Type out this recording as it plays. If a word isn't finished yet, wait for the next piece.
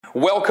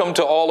Welcome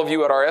to all of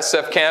you at our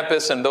SF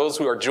campus and those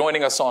who are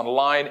joining us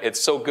online. It's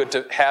so good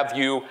to have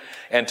you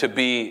and to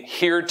be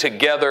here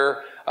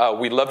together.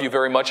 We love you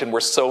very much and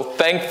we're so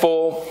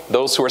thankful.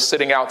 Those who are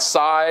sitting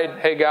outside,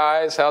 hey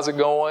guys, how's it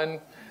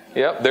going?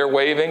 Yep, they're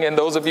waving. And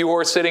those of you who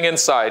are sitting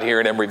inside here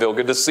in Emeryville,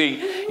 good to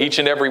see each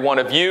and every one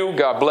of you.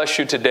 God bless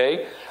you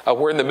today.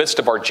 We're in the midst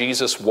of our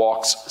Jesus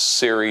Walks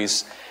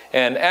series.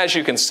 And as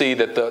you can see,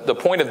 that the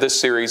point of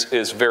this series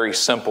is very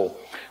simple.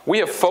 We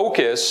have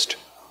focused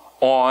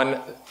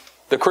on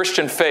the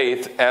Christian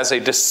faith as a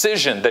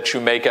decision that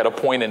you make at a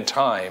point in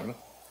time.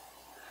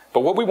 But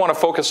what we want to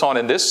focus on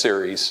in this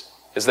series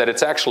is that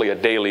it's actually a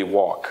daily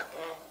walk.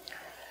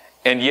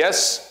 And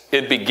yes,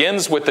 it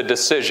begins with the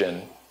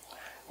decision,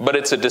 but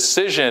it's a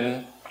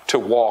decision to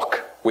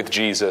walk with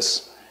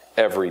Jesus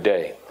every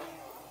day.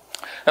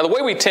 Now, the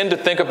way we tend to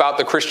think about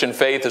the Christian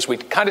faith is we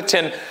kind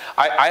of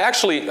I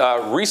actually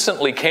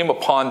recently came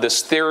upon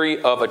this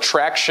theory of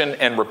attraction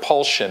and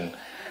repulsion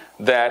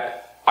that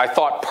I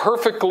thought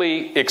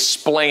perfectly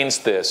explains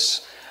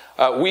this.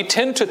 We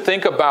tend to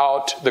think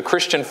about the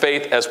Christian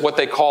faith as what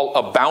they call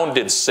a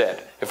bounded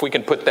set. If we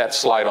can put that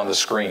slide on the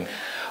screen.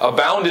 A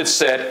bounded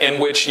set in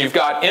which you've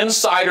got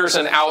insiders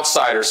and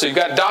outsiders. So you've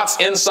got dots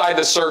inside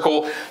the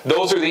circle.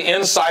 Those are the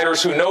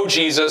insiders who know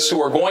Jesus, who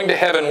are going to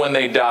heaven when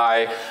they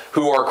die,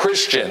 who are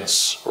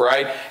Christians,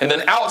 right? And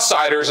then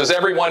outsiders is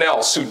everyone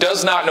else who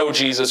does not know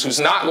Jesus, who's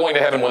not going to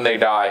heaven when they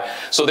die.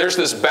 So there's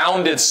this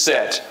bounded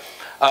set.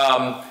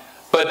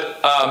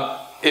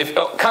 If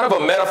kind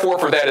of a metaphor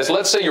for that is,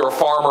 let's say you're a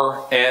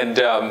farmer and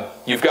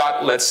you've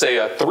got, let's say,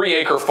 a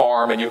 3-acre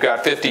farm and you've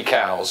got 50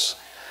 cows.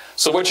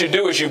 So what you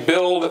do is you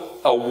build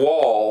a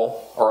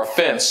wall or a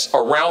fence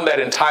around that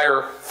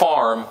entire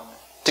farm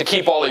to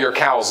keep all of your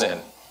cows in.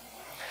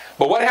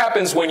 But what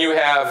happens when you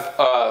have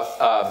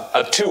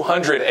a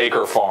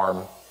 200-acre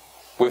farm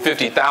with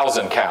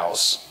 50,000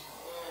 cows?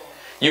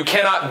 You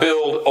cannot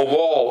build a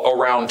wall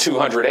around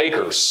 200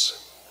 acres.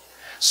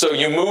 So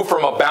you move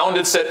from a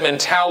bounded set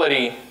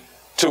mentality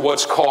to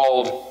what's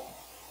called,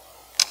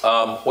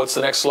 what's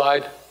the next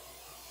slide?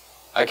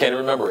 I can't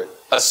remember it.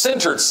 A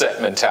centered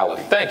set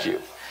mentality. Thank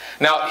you.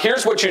 Now,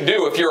 here's what you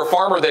do if you're a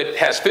farmer that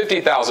has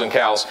 50,000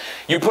 cows.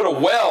 You put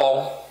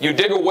you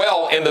dig a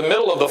well in the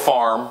middle of the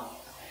farm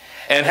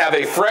and have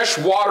a fresh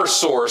water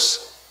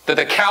source that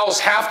the cows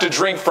have to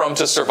drink from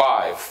to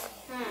survive.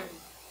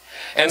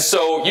 And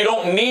so you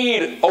don't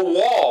need a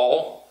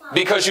wall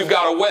because you've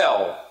got a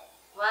well.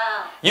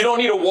 Wow. You don't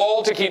need a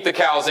wall to keep the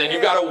cows in.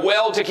 You've got a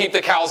well to keep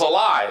the cows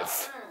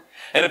alive.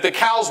 And if the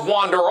cows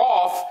wander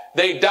off,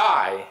 they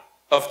die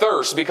of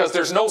thirst because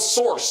there's no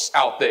source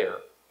out there.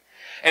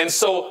 And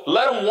so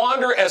let them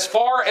wander as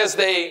far as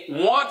they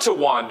want to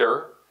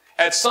wander.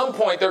 At some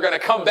point, they're going to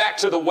come back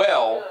to the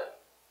well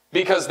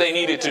because they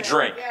needed to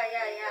drink.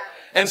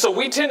 And so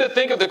we tend to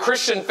think of the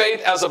Christian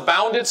faith as a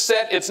bounded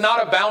set. It's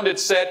not a bounded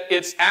set.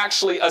 It's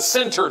actually a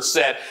centered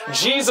set.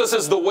 Jesus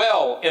is the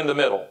well in the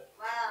middle.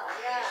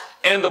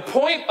 And the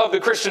point of the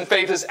Christian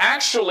faith is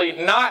actually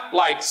not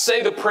like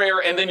say the prayer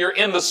and then you're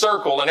in the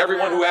circle and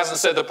everyone who hasn't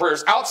said the prayer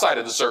is outside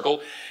of the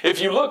circle.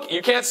 If you look,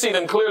 you can't see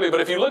them clearly,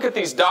 but if you look at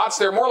these dots,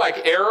 they're more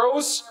like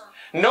arrows.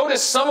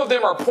 Notice some of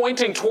them are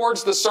pointing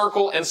towards the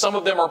circle and some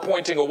of them are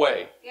pointing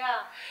away. Yeah.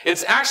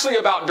 It's actually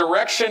about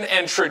direction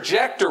and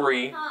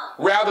trajectory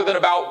rather than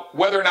about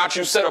whether or not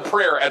you said a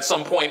prayer at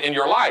some point in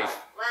your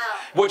life. Wow.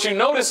 What you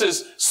notice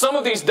is some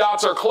of these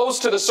dots are close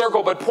to the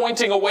circle but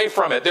pointing away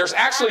from it. There's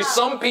actually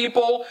some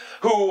people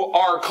who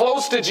are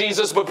close to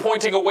Jesus but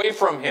pointing away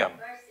from him.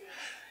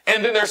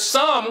 And then there's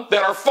some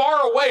that are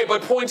far away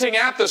but pointing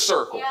at the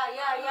circle.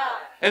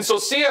 And so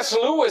C.S.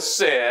 Lewis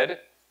said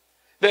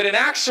that in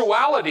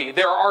actuality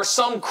there are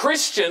some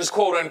Christians,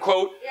 quote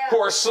unquote, who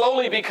are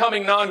slowly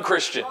becoming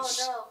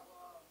non-Christians.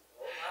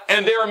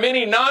 And there are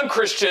many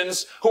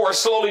non-Christians who are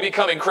slowly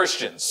becoming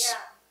Christians.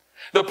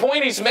 The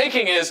point he's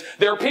making is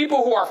there are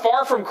people who are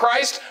far from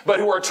Christ, but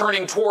who are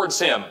turning towards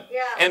him.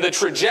 And the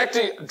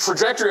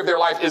trajectory of their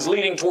life is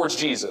leading towards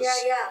Jesus.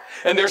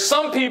 And there's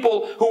some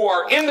people who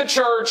are in the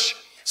church,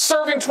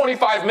 serving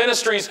 25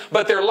 ministries,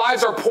 but their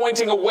lives are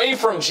pointing away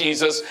from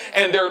Jesus,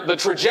 and the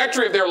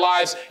trajectory of their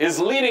lives is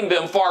leading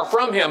them far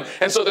from him.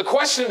 And so the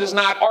question is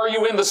not, are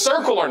you in the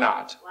circle or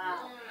not?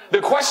 Wow. The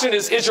question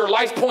is your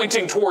life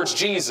pointing towards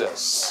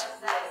Jesus?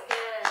 That's good.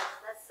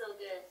 That's so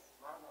good.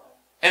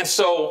 And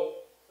so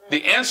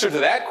the answer to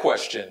that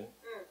question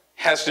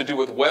has to do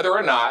with whether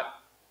or not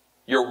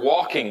you're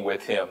walking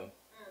with him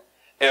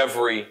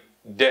every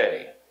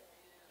day.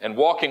 And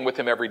walking with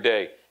him every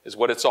day is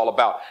what it's all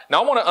about.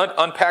 Now I want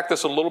to unpack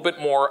this a little bit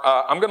more.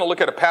 I'm going to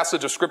look at a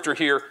passage of scripture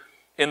here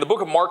in the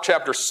book of Mark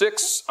chapter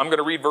 6. I'm going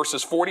to read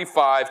verses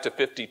 45 to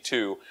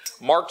 52.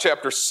 Mark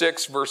chapter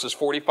 6 verses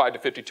 45 to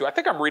 52. I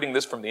think I'm reading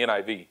this from the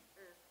NIV.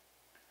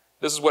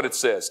 This is what it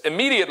says.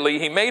 Immediately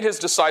he made his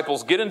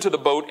disciples get into the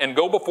boat and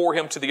go before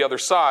him to the other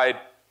side,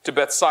 to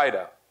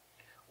Bethsaida,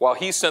 while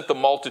he sent the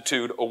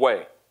multitude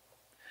away.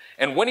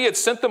 And when he had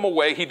sent them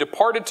away, he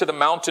departed to the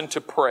mountain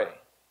to pray.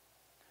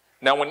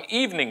 Now when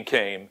evening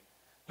came,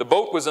 the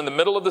boat was in the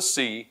middle of the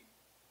sea,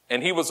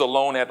 and he was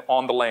alone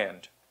on the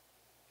land.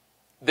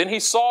 Then he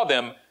saw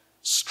them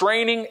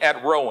straining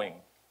at rowing,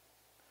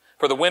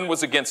 for the wind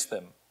was against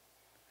them.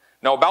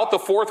 Now about the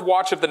 4th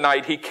watch of the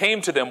night, he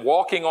came to them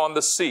walking on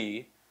the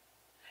sea,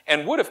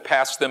 and would have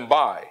passed them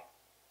by.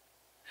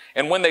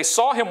 And when they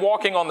saw him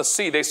walking on the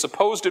sea, they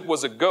supposed it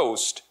was a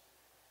ghost,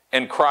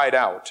 and cried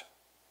out,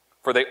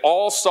 for they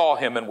all saw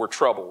him and were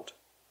troubled.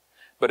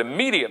 But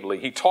immediately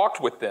he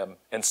talked with them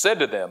and said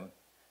to them,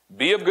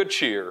 Be of good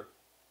cheer,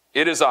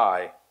 it is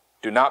I,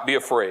 do not be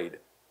afraid.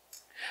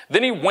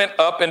 Then he went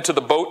up into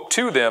the boat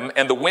to them,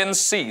 and the wind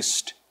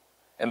ceased,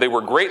 and they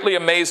were greatly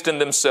amazed in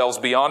themselves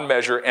beyond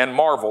measure, and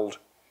marveled,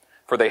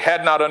 for they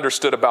had not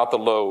understood about the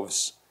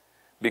loaves,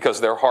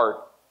 because their heart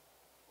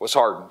was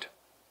hardened.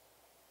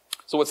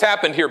 So what's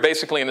happened here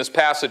basically in this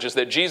passage is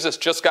that Jesus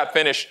just got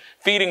finished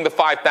feeding the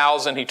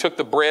 5,000. He took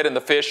the bread and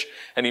the fish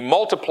and he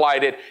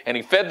multiplied it and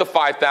he fed the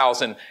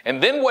 5,000.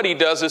 And then what he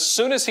does as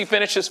soon as he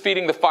finishes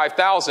feeding the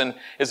 5,000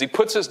 is he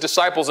puts his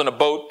disciples in a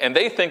boat, and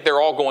they think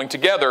they're all going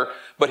together,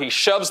 but he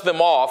shoves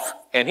them off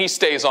and he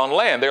stays on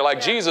land. They're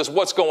like, Jesus,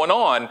 what's going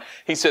on?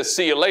 He says,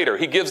 see you later.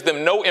 He gives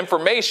them no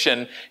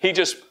information. He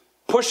just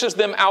pushes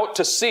them out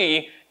to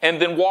sea and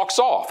then walks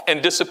off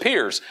and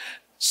disappears.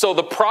 So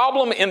the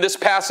problem in this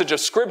passage of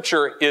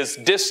Scripture is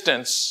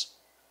distance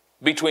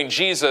between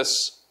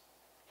Jesus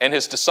and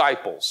his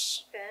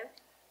disciples. Okay.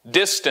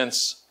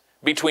 Distance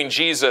between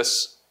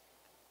Jesus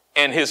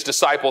and his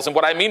disciples. And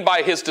what I mean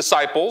by his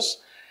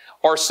disciples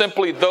are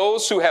simply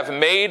those who have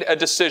made a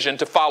decision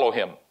to follow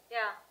him. Yeah.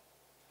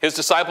 His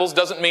disciples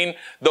doesn't mean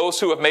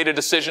those who have made a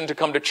decision to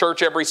come to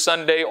church every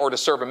Sunday or to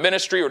serve a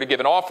ministry or to give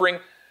an offering.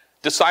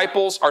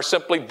 Disciples are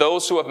simply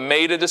those who have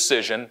made a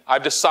decision.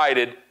 I've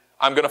decided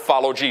I'm going to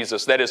follow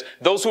Jesus. That is,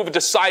 those who have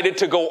decided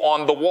to go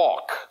on the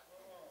walk.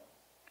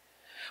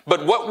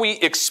 But what we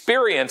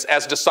experience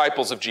as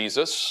disciples of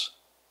Jesus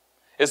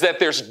is that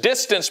there's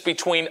distance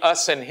between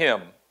us and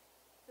him.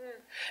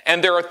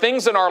 And there are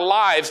things in our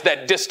lives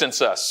that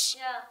distance us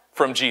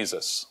from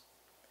Jesus.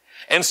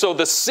 And so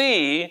the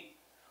sea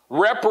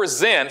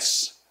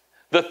represents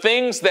the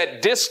things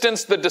that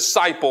distance the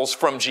disciples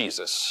from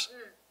Jesus.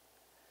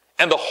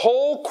 And the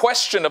whole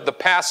question of the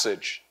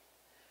passage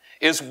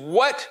is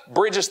what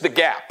bridges the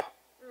gap?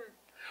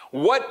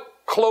 What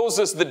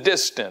closes the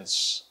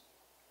distance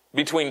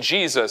between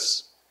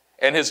Jesus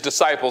and his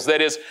disciples?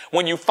 That is,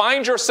 when you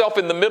find yourself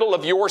in the middle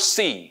of your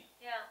sea,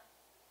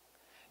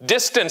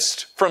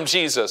 distanced from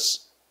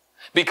Jesus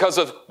because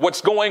of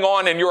what's going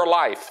on in your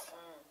life,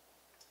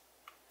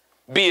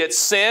 be it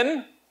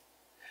sin,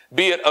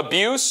 be it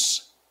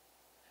abuse,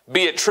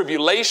 be it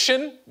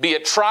tribulation, be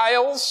it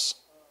trials,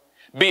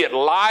 be it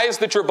lies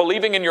that you're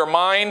believing in your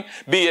mind,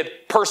 be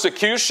it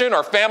persecution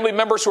or family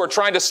members who are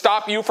trying to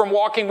stop you from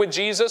walking with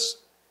Jesus,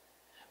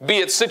 be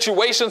it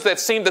situations that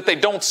seem that they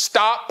don't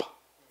stop.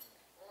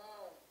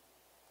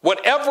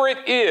 Whatever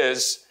it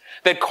is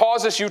that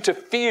causes you to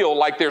feel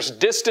like there's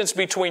distance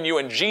between you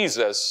and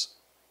Jesus,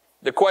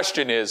 the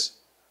question is,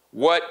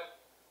 what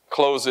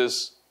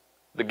closes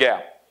the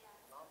gap?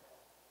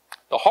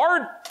 The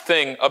hard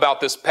thing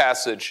about this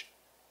passage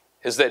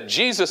is that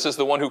Jesus is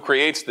the one who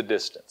creates the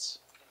distance.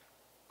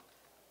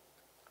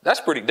 That's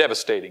pretty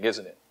devastating,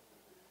 isn't it?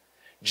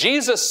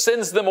 Jesus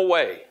sends them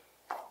away.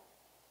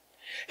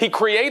 He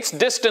creates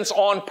distance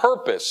on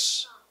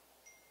purpose.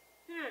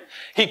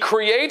 He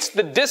creates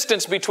the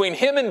distance between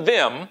him and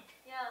them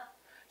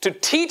to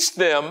teach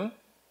them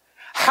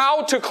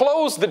how to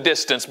close the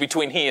distance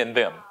between he and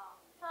them.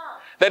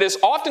 That is,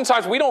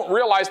 oftentimes we don't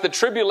realize the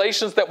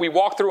tribulations that we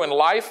walk through in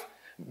life.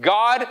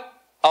 God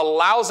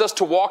allows us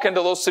to walk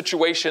into those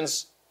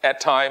situations at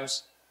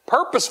times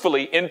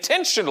purposefully,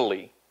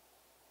 intentionally,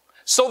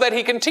 so that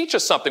he can teach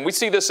us something. We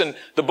see this in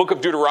the book of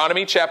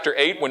Deuteronomy, chapter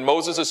 8, when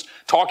Moses is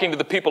talking to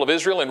the people of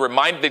Israel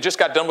and they just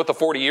got done with the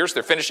 40 years.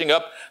 They're finishing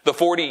up the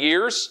 40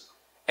 years.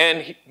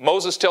 And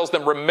Moses tells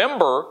them,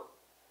 remember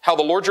how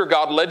the Lord your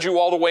God led you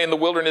all the way in the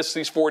wilderness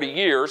these 40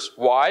 years.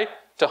 Why?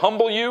 To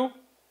humble you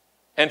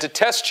and to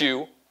test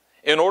you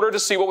in order to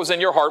see what was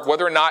in your heart,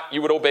 whether or not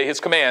you would obey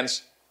his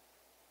commands.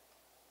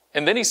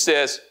 And then he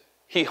says,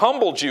 he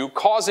humbled you,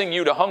 causing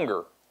you to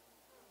hunger.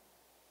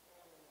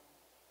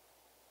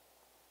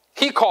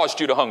 He caused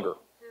you to hunger,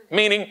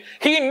 meaning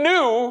he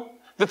knew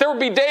that there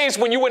would be days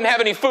when you wouldn't have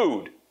any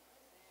food.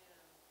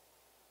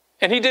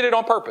 And he did it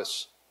on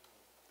purpose.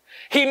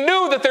 He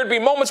knew that there'd be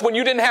moments when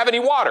you didn't have any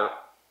water.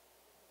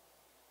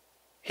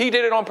 He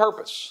did it on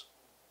purpose.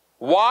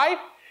 Why?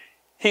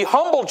 He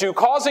humbled you,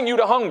 causing you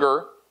to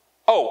hunger.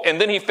 Oh, and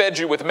then he fed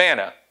you with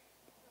manna.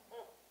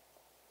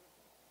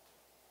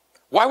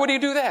 Why would he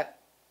do that?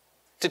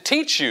 To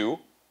teach you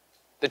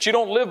that you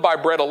don't live by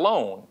bread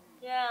alone,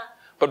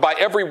 but by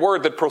every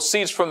word that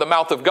proceeds from the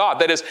mouth of God.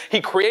 That is,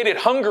 he created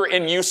hunger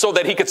in you so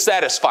that he could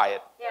satisfy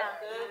it.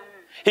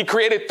 He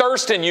created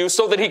thirst in you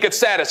so that he could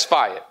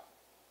satisfy it.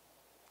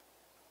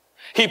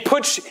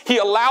 He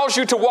allows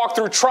you to walk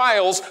through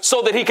trials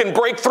so that he can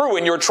break through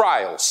in your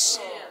trials.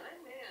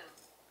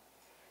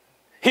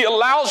 He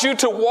allows you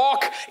to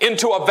walk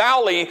into a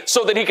valley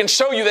so that he can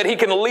show you that he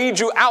can lead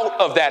you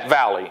out of that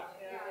valley.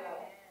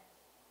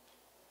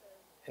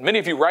 And many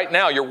of you right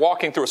now, you're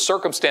walking through a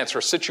circumstance or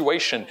a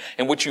situation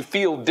in which you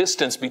feel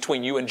distance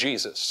between you and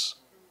Jesus.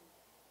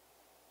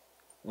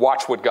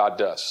 Watch what God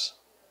does.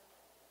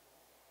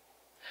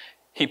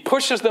 He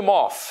pushes them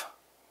off,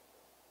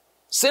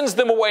 sends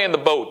them away in the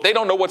boat. They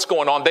don't know what's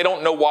going on. They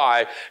don't know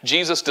why.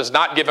 Jesus does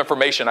not give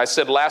information. I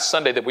said last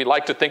Sunday that we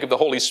like to think of the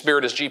Holy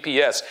Spirit as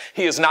GPS.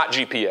 He is not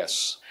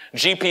GPS.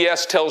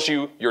 GPS tells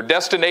you your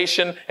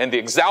destination and the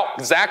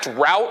exact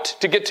route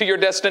to get to your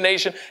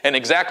destination and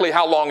exactly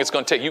how long it's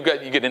going to take. You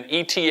get an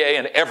ETA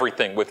and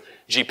everything with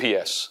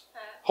GPS.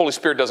 Holy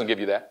Spirit doesn't give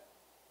you that.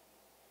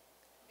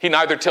 He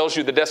neither tells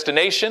you the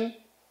destination,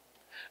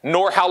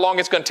 nor how long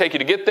it's going to take you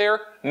to get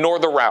there, nor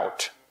the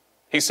route.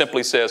 He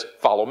simply says,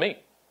 follow me.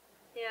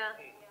 Yeah.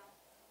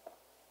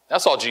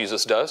 That's all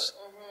Jesus does.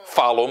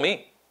 Follow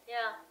me. Yeah.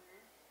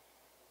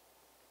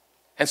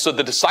 And so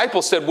the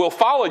disciples said, we'll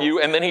follow you.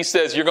 And then he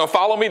says, you're going to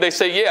follow me? They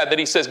say, yeah. Then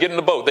he says, get in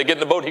the boat. They get in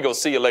the boat. He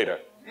goes, see you later.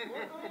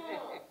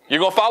 You're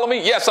going to follow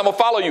me? Yes, I'm going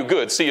to follow you.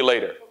 Good. See you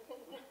later.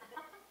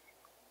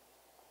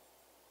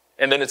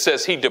 And then it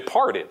says he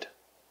departed.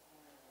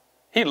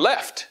 He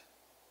left.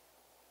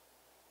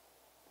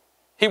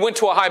 He went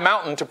to a high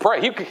mountain to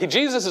pray.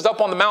 Jesus is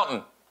up on the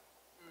mountain.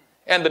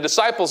 And the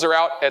disciples are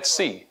out at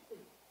sea.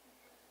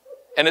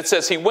 And it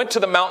says he went to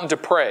the mountain to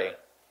pray.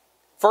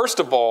 First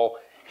of all,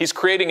 he's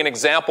creating an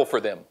example for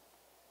them.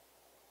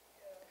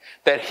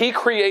 That he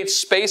creates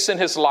space in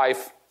his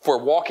life for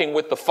walking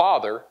with the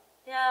Father.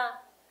 Yeah.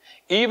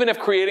 Even if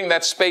creating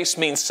that space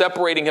means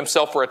separating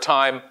himself for a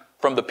time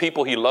from the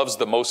people he loves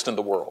the most in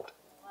the world.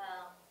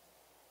 Wow.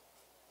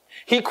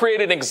 He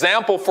created an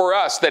example for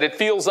us that it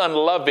feels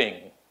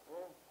unloving.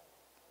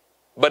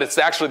 But it's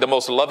actually the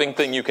most loving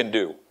thing you can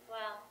do. Wow.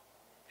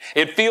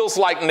 It feels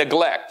like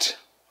neglect.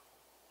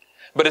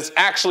 But it's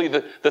actually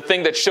the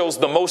thing that shows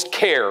the most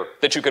care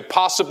that you could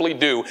possibly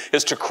do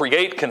is to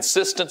create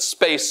consistent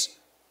space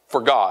for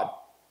God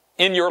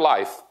in your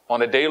life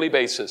on a daily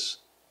basis,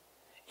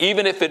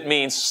 even if it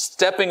means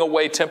stepping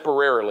away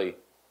temporarily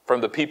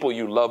from the people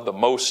you love the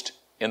most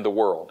in the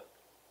world.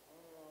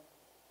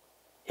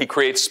 He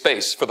creates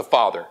space for the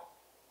Father.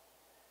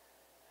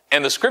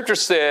 And the scripture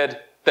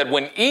said that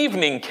when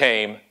evening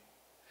came,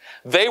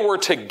 they were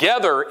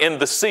together in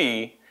the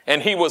sea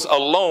and he was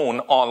alone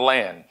on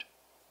land.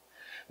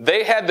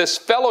 They had this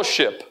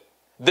fellowship,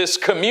 this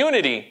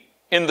community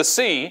in the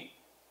sea,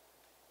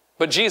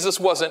 but Jesus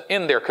wasn't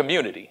in their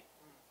community.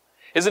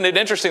 Isn't it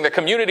interesting that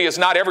community is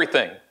not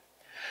everything?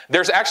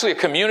 There's actually a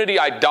community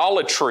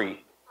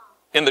idolatry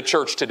in the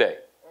church today.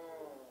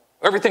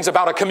 Everything's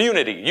about a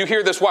community. You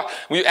hear this,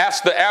 we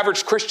ask the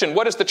average Christian,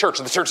 what is the church?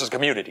 The church is a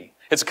community.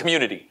 It's a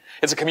community.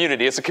 It's a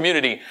community. It's a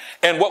community.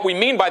 And what we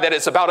mean by that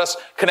is about us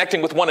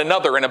connecting with one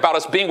another and about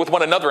us being with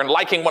one another and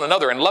liking one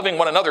another and loving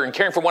one another and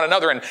caring for one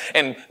another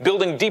and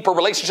building deeper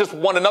relationships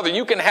with one another.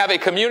 You can have a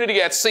community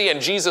at sea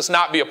and Jesus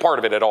not be a part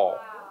of it at all.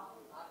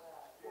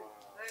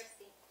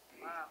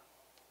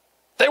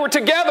 They were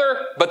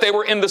together, but they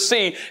were in the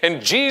sea, and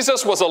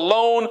Jesus was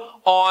alone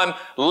on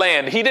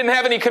land. He didn't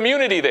have any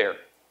community there.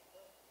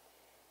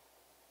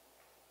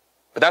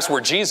 But that's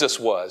where Jesus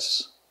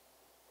was.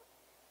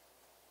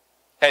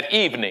 At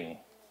evening.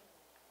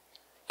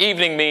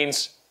 Evening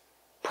means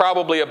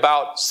probably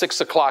about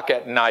 6 o'clock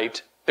at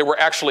night. There were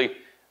actually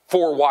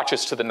 4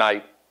 watches to the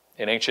night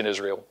in ancient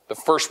Israel. The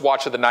first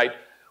watch of the night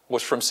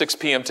was from 6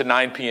 p.m. to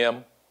 9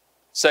 p.m.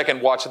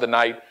 Second watch of the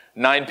night,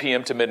 9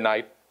 p.m. to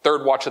midnight.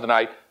 Third watch of the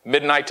night,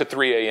 midnight to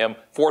 3 a.m.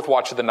 Fourth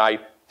watch of the night,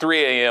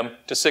 3 a.m.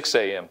 to 6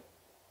 a.m.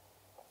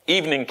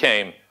 Evening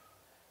came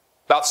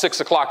about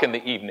 6 o'clock in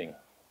the evening.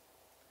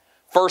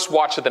 First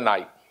watch of the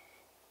night.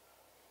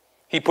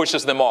 He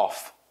pushes them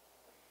off.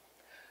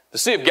 The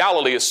Sea of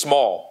Galilee is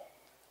small.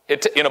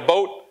 In a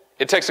boat,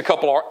 it takes a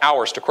couple of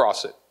hours to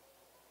cross it.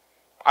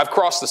 I've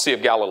crossed the Sea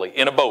of Galilee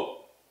in a boat,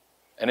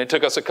 and it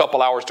took us a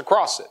couple hours to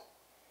cross it.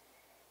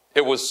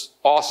 It was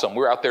awesome. We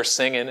were out there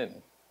singing,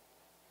 and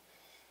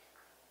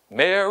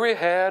Mary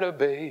had a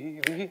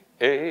baby.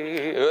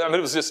 Hey. I mean,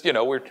 it was just,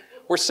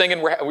 we're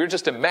singing, we're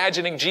just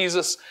imagining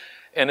Jesus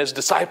and his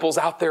disciples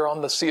out there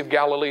on the Sea of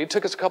Galilee. It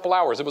took us a couple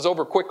hours. It was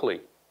over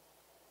quickly.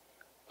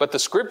 But the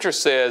scripture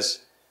says,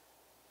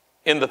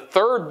 in the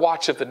third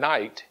watch of the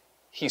night,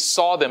 he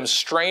saw them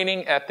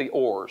straining at the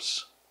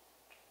oars.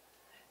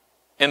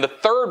 In the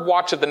third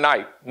watch of the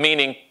night,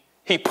 meaning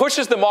he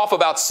pushes them off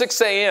about 6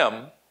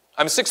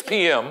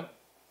 p.m.,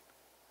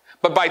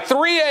 but by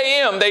 3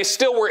 a.m., they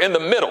still were in the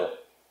middle.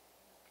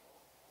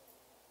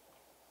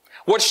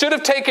 What should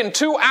have taken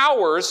 2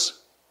 hours,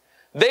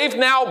 they've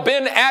now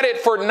been at it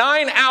for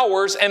 9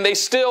 hours and they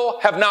still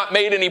have not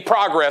made any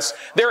progress.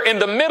 They're in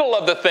the middle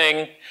of the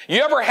thing.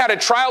 You ever had a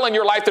trial in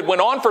your life that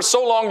went on for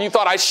so long you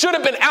thought, I should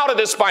have been out of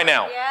this by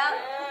now? Yeah.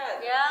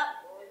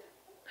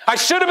 I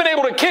should have been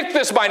able to kick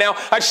this by now.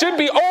 I should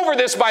be over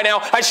this by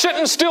now. I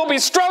shouldn't still be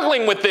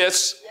struggling with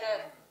this.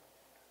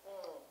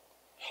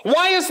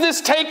 Why is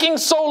this taking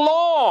so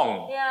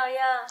long? Yeah.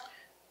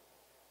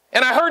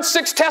 And I heard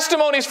 6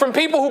 testimonies from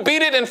people who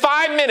beat it in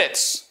 5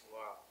 minutes.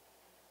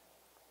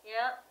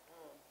 Yeah.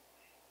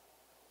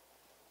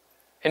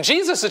 And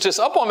Jesus is just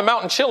up on the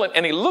mountain chilling,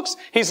 and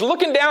he's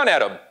looking down at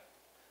them.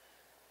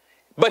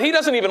 But he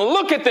doesn't even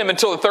look at them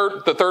until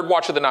the third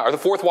watch of the night, or the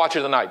fourth watch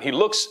of the night. He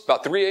looks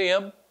about 3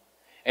 a.m.,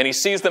 and he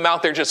sees them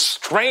out there just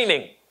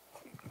straining,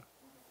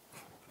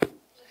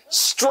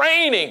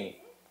 striving,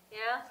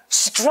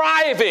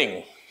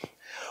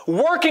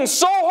 working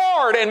so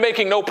hard and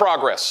making no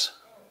progress.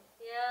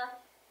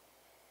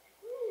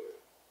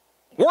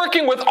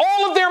 Working with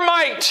all of their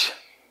might,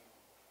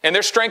 and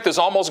their strength is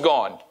almost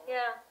gone.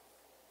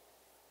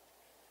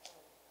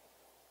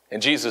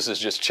 And Jesus is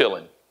just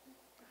chilling,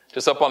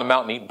 just up on the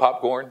mountain eating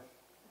popcorn.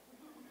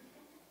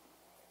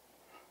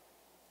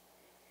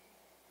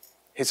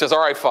 He says, all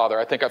right, Father,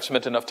 I think I've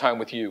spent enough time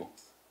with you.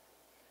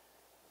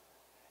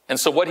 And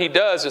so what he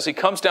does is he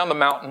comes down the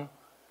mountain,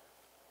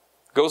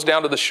 goes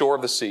down to the shore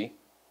of the sea,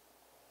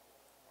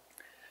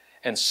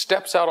 and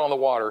steps out on the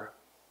water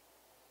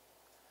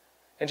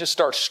and just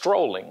starts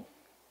strolling.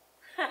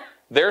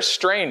 They're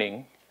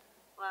straining.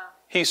 Wow.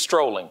 He's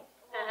strolling.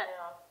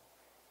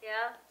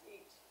 Yeah.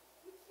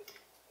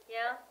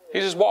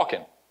 He's just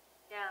walking.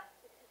 Yeah.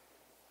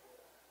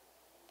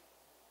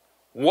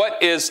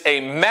 What is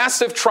a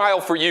massive trial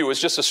for you is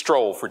just a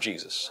stroll for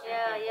Jesus.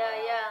 Yeah.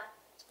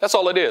 That's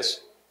all it is.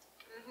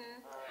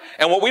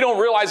 And what we don't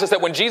realize is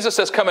that when Jesus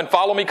says, come and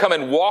follow me, come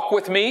and walk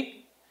with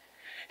me,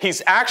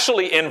 he's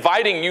actually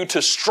inviting you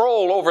to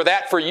stroll over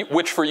that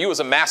which for you is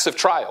a massive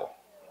trial.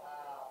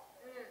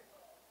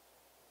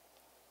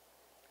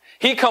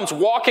 He comes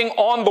walking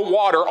on the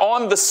water,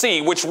 on the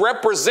sea, which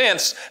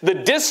represents the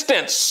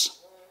distance.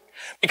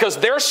 Because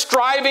they're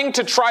striving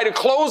to try to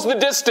close the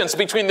distance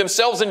between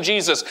themselves and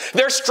Jesus.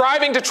 They're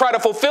striving to try to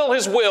fulfill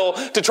his will,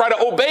 to try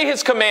to obey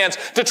his commands,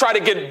 to try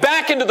to get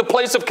back into the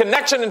place of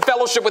connection and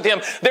fellowship with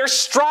him. They're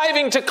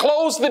striving to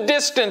close the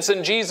distance,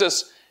 and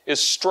Jesus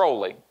is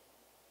strolling.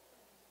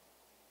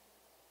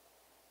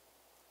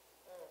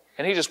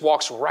 And he just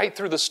walks right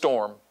through the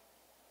storm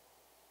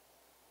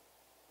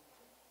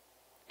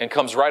and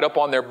comes right up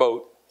on their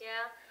boat. Yeah.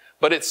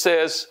 But it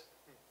says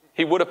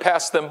he would have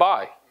passed them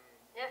by.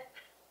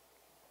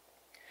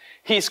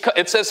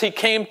 It says he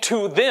came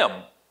to them,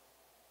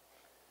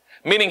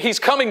 meaning he's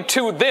coming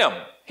to them.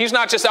 He's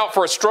not just out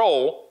for a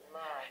stroll.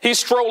 He's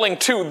strolling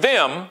to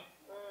them,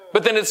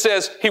 but then it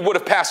says he would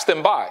have passed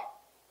them by.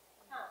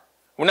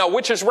 Well, now,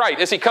 which is right?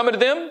 Is he coming to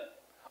them,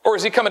 or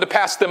is he coming to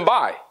pass them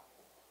by?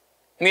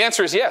 And the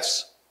answer is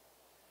yes.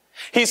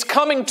 He's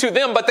coming to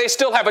them, but they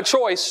still have a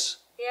choice.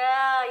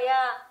 Yeah.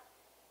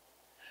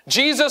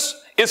 Jesus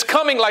is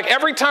coming like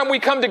every time we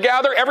come to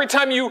gather, every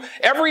time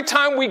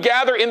we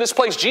gather in this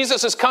place,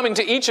 Jesus is coming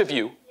to each of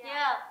you.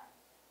 Yeah.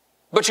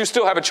 But you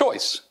still have a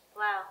choice.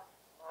 Wow.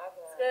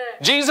 That's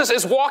good. Jesus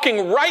is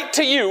walking right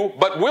to you,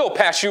 but will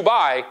pass you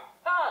by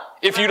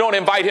if you don't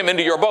invite him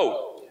into your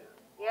boat.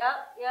 Yep.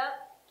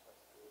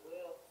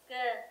 Good.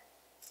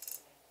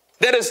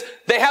 That is,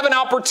 they have an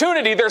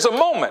opportunity. There's a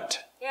moment.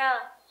 Yeah.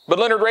 But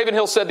Leonard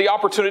Ravenhill said the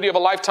opportunity of a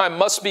lifetime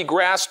must be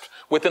grasped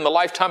within the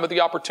lifetime of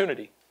the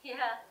opportunity. Yeah.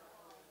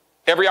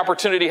 Every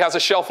opportunity has a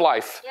shelf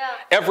life. Yeah.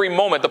 Every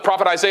moment. The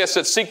prophet Isaiah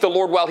said, seek the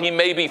Lord while he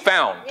may be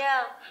found.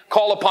 Yeah.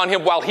 Call upon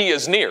him while he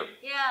is near.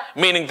 Yeah.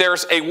 Meaning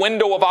there's a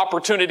window of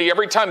opportunity.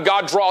 Every time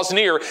God draws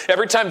near,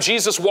 every time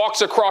Jesus walks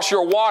across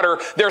your water,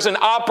 there's an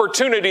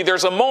opportunity,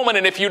 there's a moment.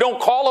 And if you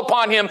don't call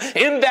upon him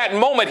in that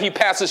moment, he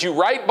passes you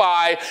right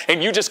by,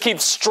 and you just keep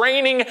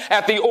straining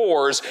at the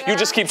oars. Yeah. You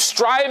just keep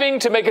striving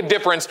to make a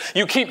difference.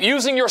 You keep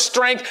using your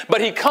strength,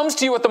 but he comes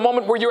to you at the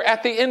moment where you're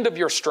at the end of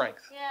your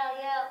strength. Yeah.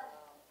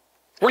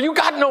 Where you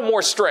got no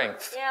more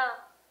strength. Yeah.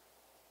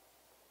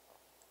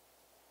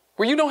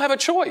 Where you don't have a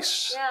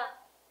choice. Yeah.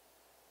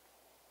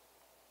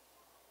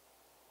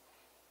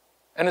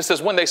 And it says,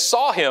 when they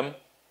saw him,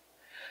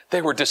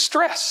 they were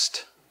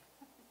distressed.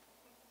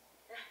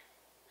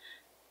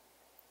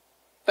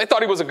 They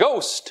thought he was a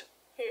ghost.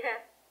 Yeah.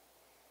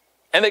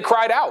 And they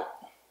cried out.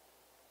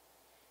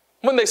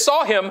 When they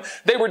saw him,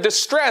 they were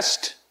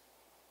distressed.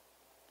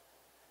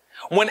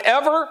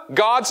 Whenever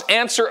God's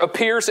answer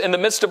appears in the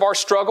midst of our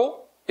struggle,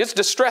 it's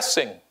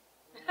distressing.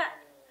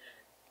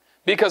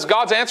 Because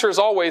God's answer is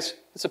always,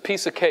 it's a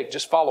piece of cake,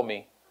 just follow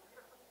me.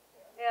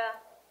 Yeah.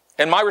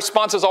 And my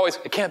response is always,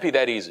 it can't be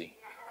that easy.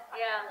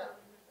 Yeah.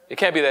 It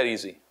can't be that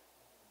easy.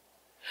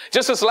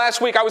 Just this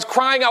last week, I was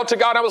crying out to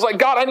God. I was like,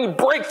 God, I need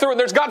breakthrough, and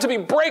there's got to be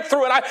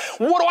breakthrough. And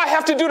what do I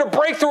have to do to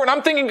break through? And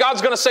I'm thinking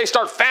God's going to say,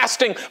 start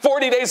fasting,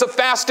 40 days of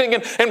fasting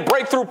and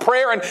breakthrough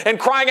prayer and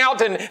crying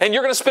out. And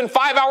you're going to spend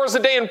 5 hours a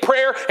day in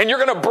prayer, and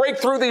you're going to break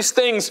through these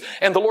things.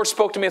 And the Lord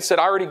spoke to me and said,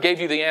 I already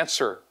gave you the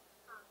answer.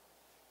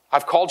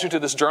 I've called you to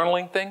this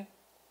journaling thing.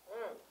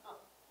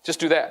 Just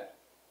do that.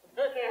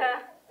 Yeah.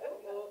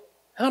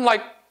 And I'm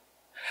like,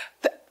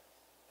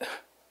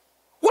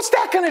 what's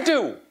that going to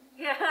do?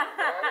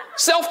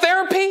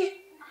 Self-therapy?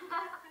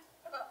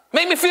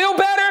 Make me feel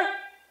better?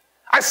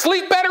 I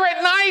sleep better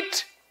at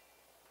night?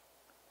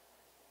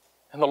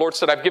 And the Lord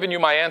said, I've given you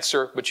my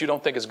answer, but you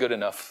don't think it's good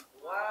enough.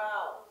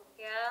 Wow.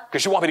 Yeah.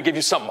 Because you want me to give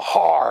you something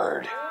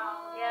hard.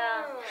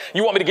 Yeah.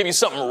 You want me to give you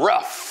something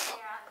rough.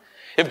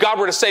 If God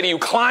were to say to you,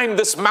 climb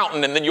this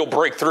mountain and then you'll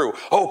break through.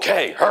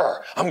 Okay,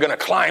 I'm going to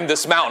climb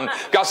this mountain.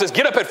 God says,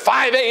 get up at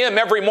 5 a.m.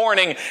 every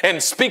morning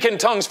and speak in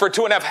tongues for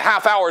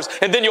 2.5 hours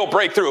and then you'll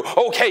break through.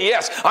 Okay,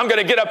 yes, I'm going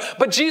to get up.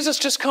 But Jesus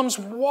just comes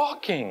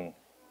walking.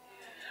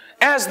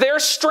 As they're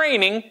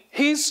straining,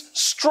 he's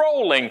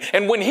strolling.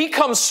 And when he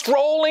comes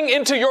strolling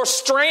into your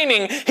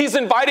straining, he's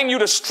inviting you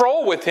to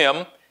stroll with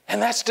him.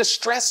 And that's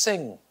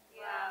distressing.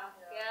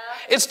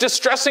 It's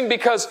distressing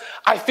because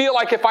I feel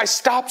like if I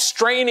stop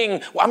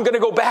straining, I'm going to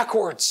go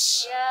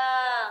backwards.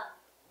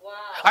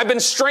 I've been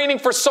straining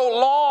for so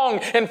long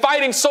and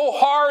fighting so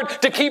hard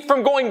to keep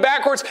from going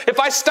backwards. If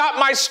I stop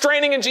my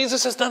straining, and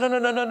Jesus says,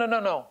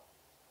 no.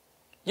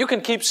 You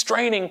can keep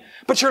straining,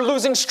 but you're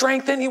losing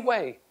strength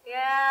anyway.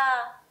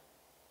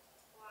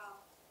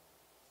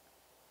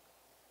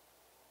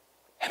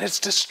 And it's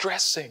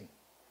distressing.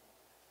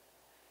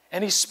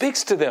 And he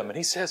speaks to them and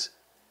he says,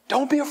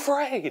 don't be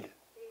afraid.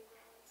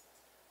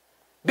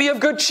 Be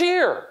of good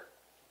cheer.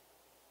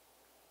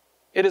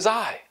 It is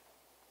I.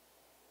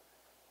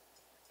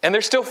 And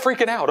they're still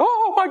freaking out.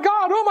 Oh my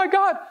God, oh my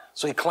God.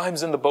 So he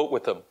climbs in the boat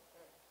with them.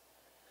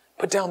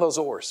 Put down those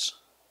oars.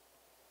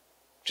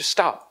 Just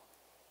stop.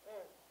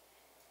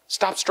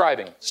 Stop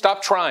striving.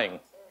 Stop trying.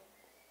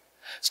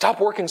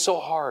 Stop working so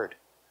hard.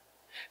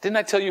 Didn't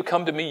I tell you,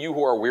 come to me, you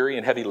who are weary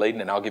and heavy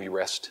laden, and I'll give you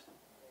rest?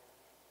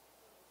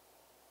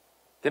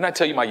 Didn't I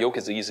tell you my yoke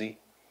is easy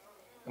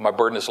and my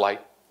burden is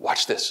light?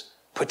 Watch this.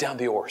 Put down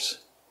the oars.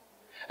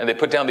 And they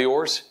put down the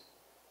oars,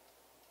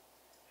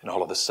 and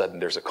all of a sudden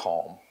there's a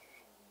calm.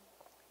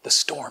 The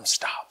storm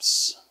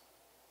stops.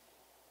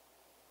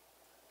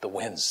 The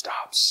wind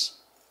stops.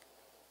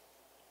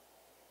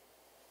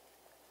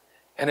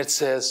 And it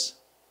says,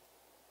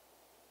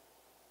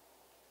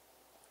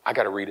 I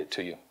got to read it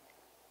to you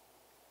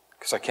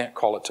because I can't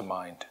call it to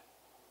mind.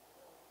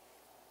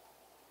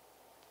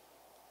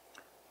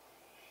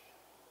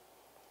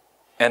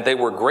 And they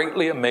were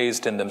greatly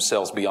amazed in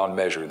themselves beyond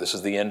measure. This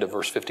is the end of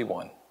verse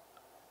 51.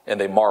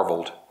 And they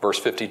marveled, verse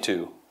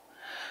 52,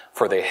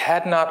 for they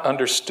had not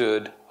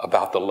understood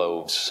about the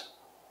loaves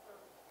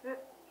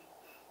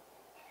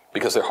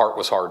because their heart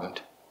was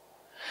hardened.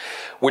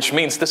 Which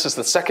means this is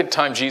the second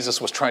time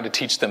Jesus was trying to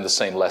teach them the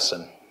same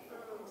lesson.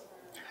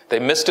 They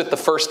missed it the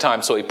first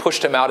time, so he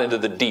pushed them out into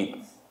the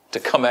deep to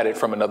come at it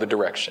from another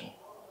direction.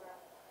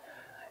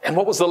 And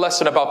what was the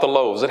lesson about the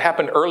loaves? It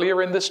happened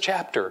earlier in this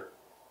chapter,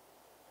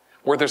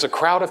 where there's a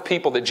crowd of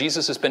people that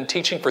Jesus has been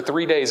teaching for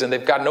 3 days and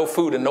they've got no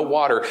food and no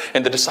water.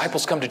 And the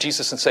disciples come to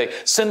Jesus and say,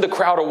 send the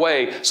crowd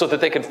away so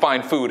that they can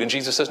find food. And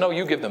Jesus says, no,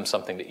 you give them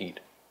something to eat.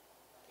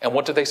 And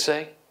what do they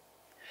say?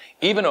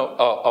 Even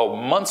a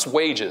month's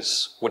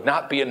wages would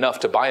not be enough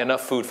to buy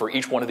enough food for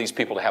each one of these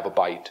people to have a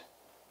bite.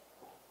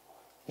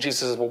 Jesus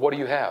says, well, what do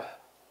you have?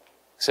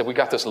 He said, we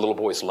got this little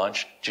boy's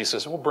lunch. Jesus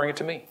says, well, bring it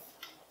to me.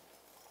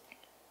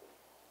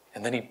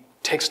 And then he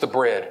takes the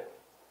bread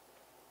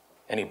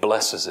and he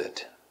blesses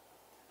it.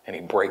 And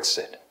he breaks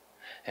it,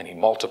 and he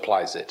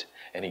multiplies it,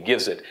 and he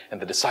gives it.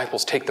 And the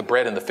disciples take the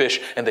bread and the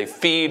fish, and they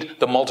feed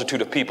the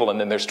multitude of people, and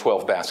then there's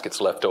 12 baskets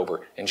left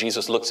over. And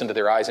Jesus looks into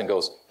their eyes and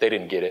goes, they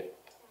didn't get it.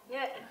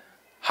 Yeah.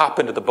 Hop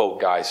into the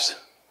boat, guys.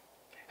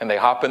 And they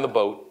hop in the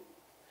boat,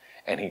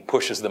 and he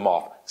pushes them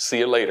off. See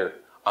you later.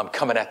 I'm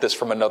coming at this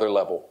from another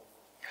level.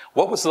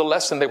 What was the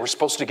lesson they were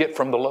supposed to get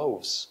from the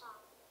loaves?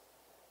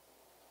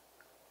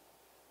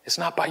 It's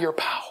not by your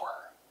power.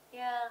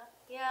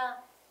 Yeah.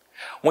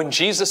 When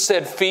Jesus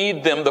said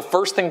feed them, the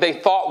first thing they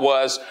thought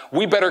was,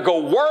 we better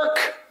go work,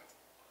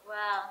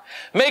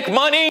 make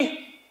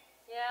money,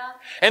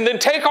 and then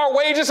take our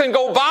wages and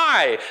go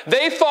buy.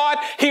 They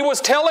thought he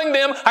was telling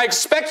them, I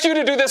expect you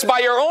to do this by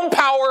your own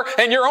power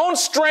and your own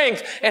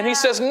strength. And he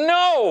says,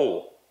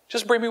 no,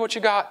 just bring me what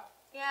you got.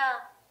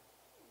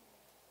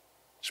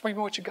 Just bring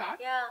me what you got.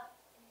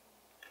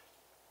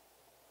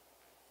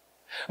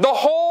 The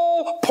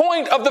whole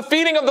point of the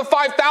feeding of the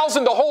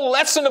 5,000, the whole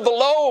lesson of the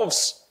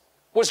loaves,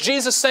 was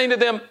Jesus saying to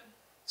them,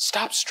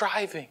 stop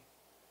striving.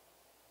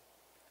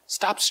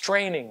 Stop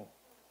straining.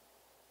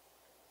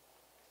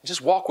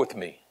 Just walk with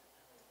me.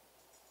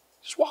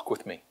 Just walk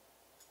with me.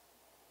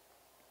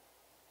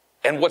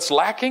 And what's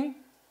lacking,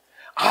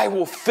 I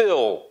will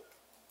fill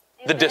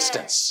the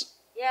distance.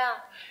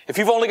 If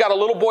you've only got a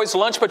little boy's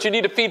lunch, but you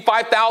need to feed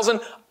 5,000,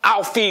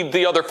 I'll feed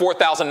the other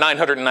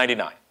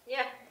 4,999.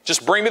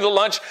 Just bring me the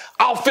lunch.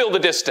 I'll fill the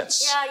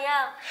distance.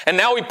 And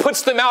now he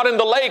puts them out in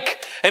the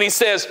lake and he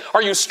says,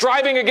 are you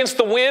striving against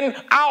the wind?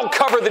 I'll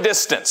cover the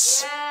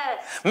distance.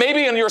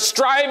 Maybe in your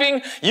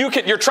striving,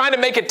 you're trying to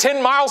make it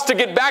 10 miles to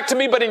get back to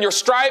me, but in your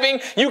striving,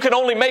 you can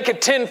only make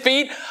it 10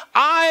 feet.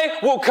 I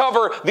will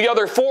cover the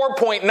other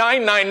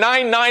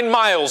 4.9999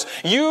 miles.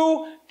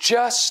 You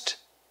just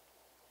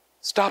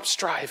stop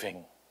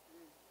striving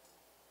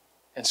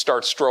and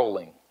start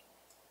strolling.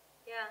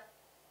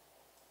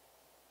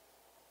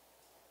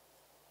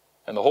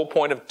 And the whole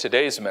point of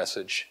today's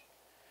message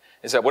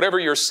is that whatever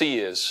your sea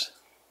is,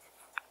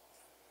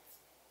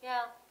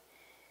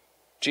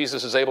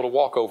 Jesus is able to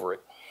walk over it.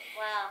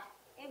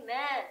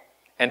 Amen.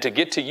 And to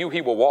get to you,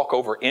 he will walk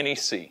over any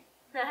sea.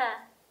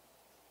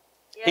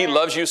 He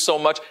loves you so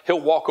much, he'll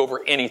walk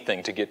over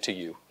anything to get to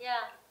you. Yeah.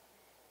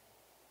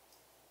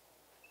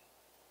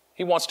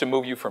 He wants to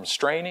move you from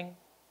straining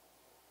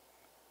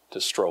to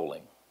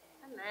strolling.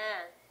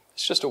 Amen.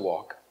 It's just a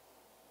walk.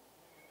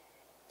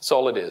 That's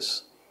all it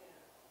is.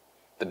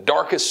 The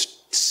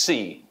darkest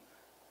sea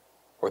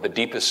or the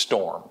deepest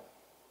storm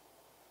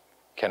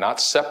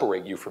cannot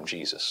separate you from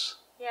Jesus.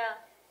 Yeah.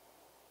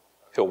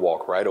 He'll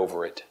walk right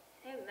over it.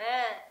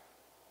 Amen.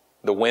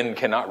 The wind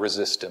cannot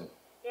resist him.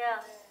 Yeah.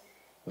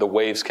 The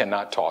waves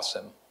cannot toss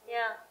him.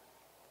 Yeah.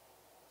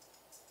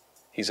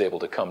 He's able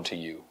to come to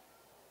you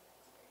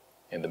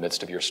in the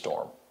midst of your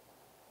storm.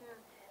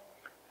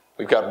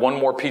 We've got one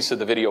more piece of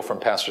the video from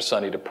Pastor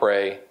Sonny to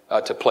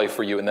play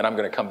for you, and then I'm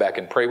going to come back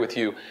and pray with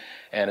you.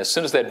 And as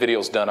soon as that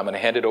video's done, I'm going to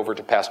hand it over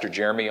to Pastor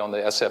Jeremy on the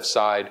SF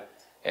side,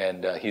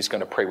 and he's going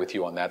to pray with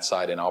you on that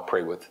side, and I'll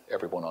pray with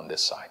everyone on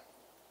this side.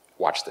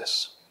 Watch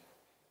this.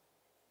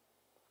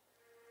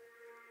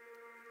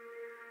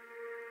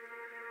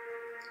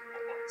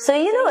 So,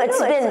 it's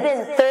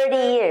been 30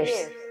 years.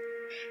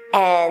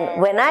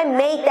 And when I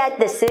made that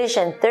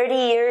decision 30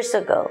 years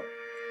ago,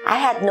 I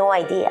had no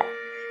idea.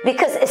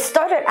 Because it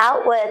started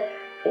out with,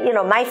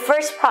 my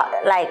first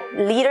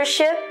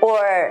leadership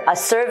or a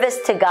service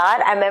to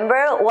God. I remember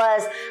I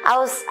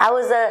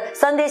was a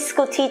Sunday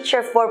school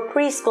teacher for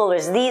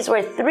preschoolers. These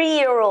were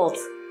 3-year-olds.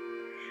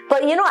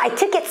 But I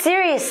took it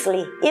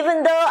seriously.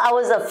 Even though I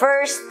was a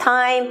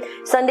first-time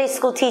Sunday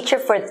school teacher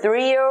for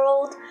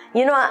 3-year-olds,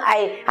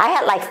 I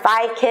had like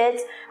 5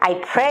 kids. I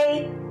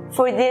prayed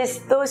for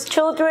those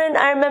children,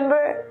 I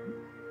remember.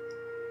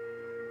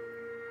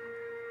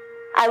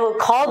 I would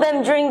call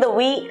them during the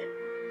week.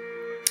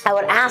 I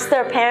would ask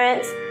their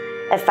parents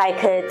if I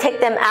could take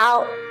them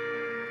out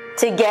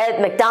to get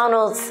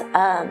McDonald's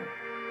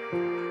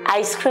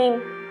ice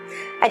cream.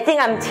 I think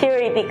I'm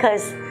teary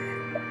because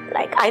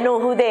I know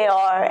who they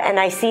are and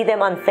I see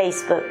them on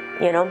Facebook,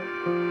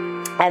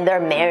 and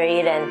they're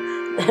married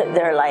and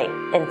they're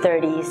in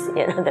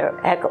 30s, they're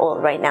heck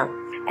old right now.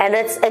 And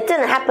it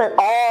didn't happen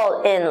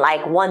all in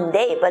one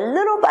day, but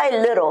little by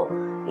little,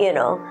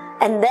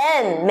 And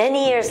then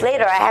many years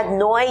later, I had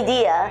no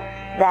idea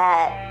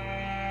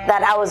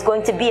that I was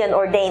going to be an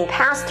ordained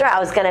pastor. I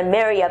was going to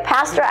marry a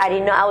pastor. I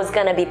didn't know I was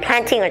going to be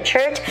planting a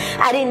church.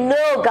 I didn't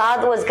know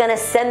God was going to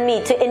send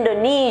me to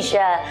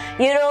Indonesia,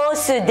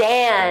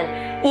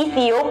 Sudan,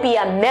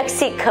 Ethiopia,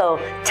 Mexico,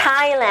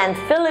 Thailand,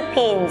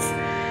 Philippines,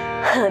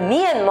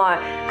 Myanmar.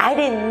 I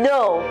didn't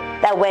know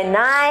that when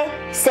I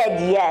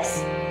said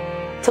yes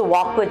to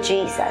walk with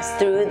Jesus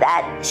through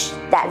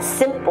that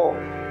simple,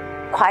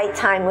 quiet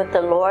time with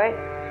the Lord,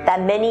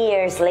 that many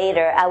years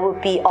later I would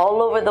be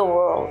all over the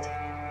world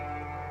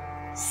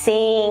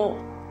seeing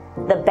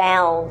the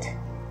bound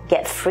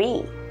get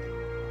free,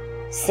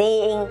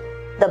 seeing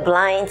the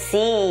blind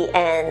see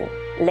and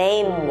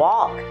lame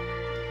walk.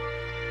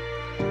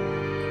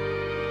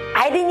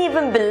 I didn't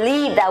even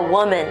believe that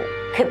woman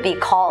could be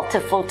called to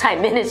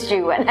full-time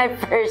ministry when I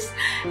first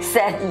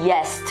said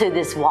yes to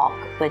this walk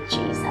with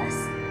Jesus.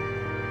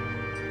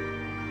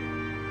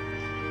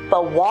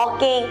 But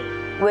walking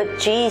with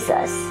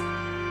Jesus,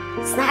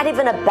 it's not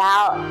even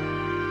about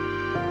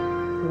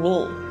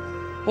me.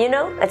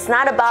 It's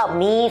not about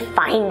me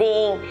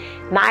finding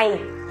my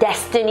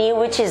destiny,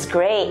 which is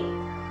great.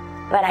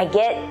 But I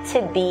get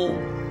to be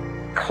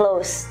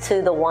close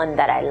to the one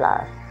that I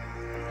love.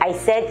 I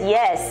said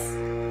yes.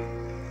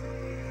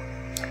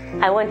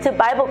 I went to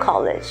Bible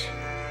college.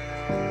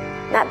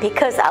 Not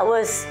because I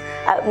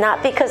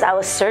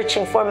was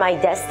searching for my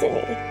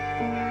destiny.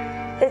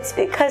 It's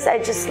because I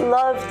just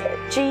loved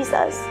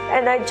Jesus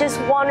and I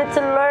just wanted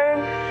to learn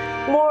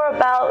more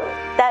about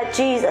that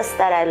Jesus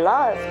that I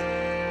loved.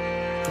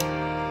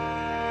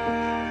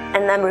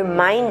 And I'm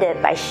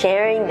reminded by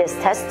sharing this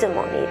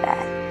testimony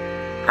that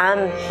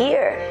I'm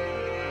here.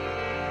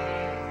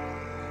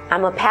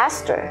 I'm a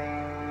pastor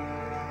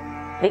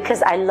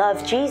because I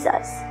love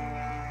Jesus.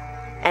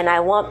 And I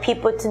want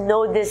people to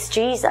know this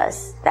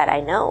Jesus that I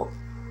know.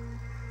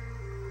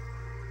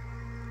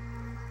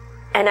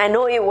 And I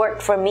know it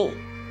worked for me.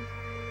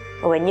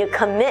 When you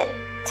commit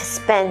to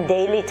spend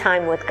daily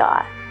time with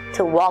God,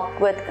 to walk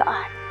with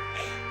God,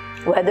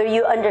 whether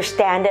you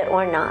understand it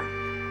or not,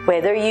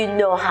 whether you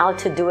know how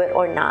to do it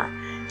or not,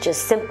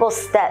 just simple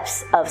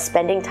steps of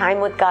spending time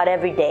with God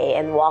every day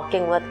and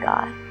walking with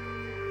God,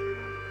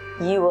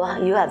 you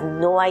have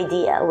no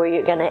idea where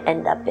you're going to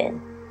end up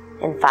in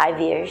 5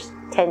 years,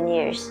 10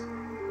 years,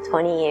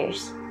 20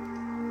 years,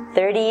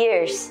 30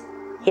 years.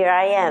 Here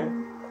I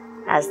am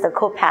as the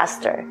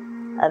co-pastor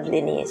of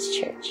Lineage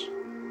Church.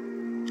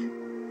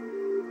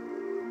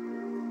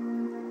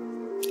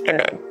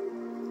 Amen.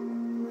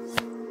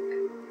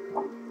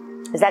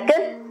 Is that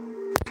good?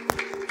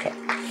 Okay.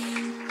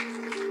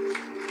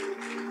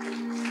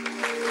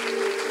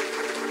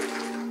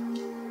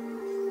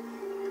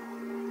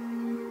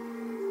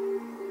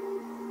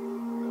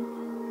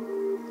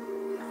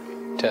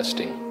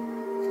 Testing.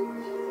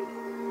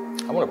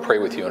 I want to pray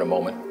with you in a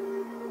moment.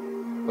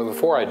 But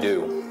before I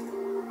do,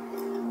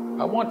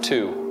 I want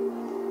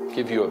to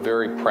give you a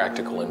very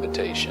practical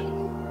invitation.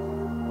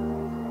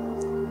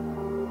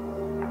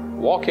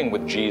 walking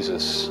with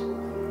Jesus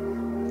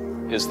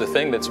is the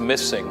thing that's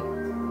missing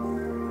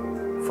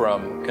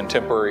from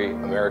contemporary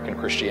American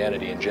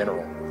Christianity in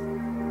general.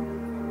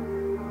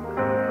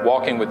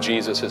 Walking with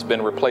Jesus has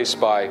been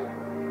replaced by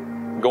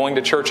going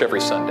to church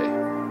every Sunday.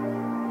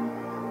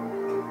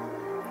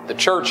 The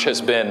church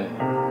has been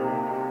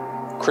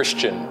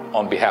Christian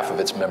on behalf of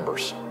its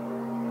members.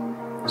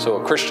 So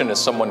a Christian is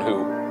someone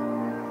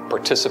who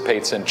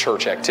participates in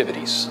church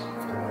activities.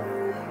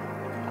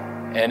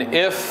 And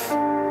if,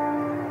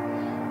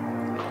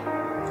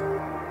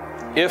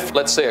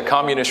 let's say, a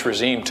communist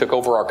regime took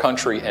over our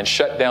country and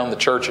shut down the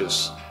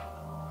churches,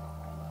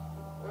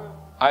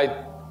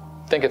 I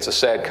think it's a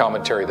sad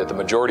commentary that the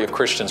majority of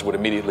Christians would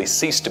immediately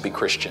cease to be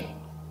Christian.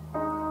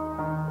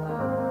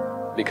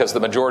 Because the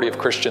majority of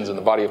Christians in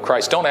the body of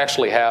Christ don't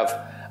actually have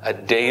a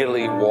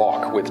daily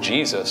walk with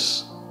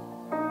Jesus.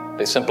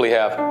 They simply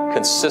have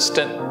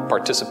consistent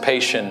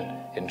participation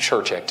in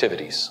church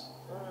activities.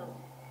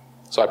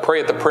 So I pray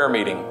at the prayer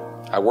meeting.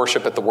 I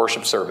worship at the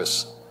worship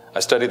service. I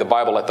study the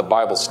Bible at the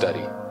Bible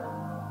study.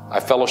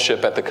 I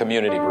fellowship at the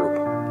community group.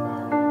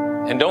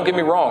 And don't get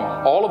me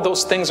wrong, all of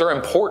those things are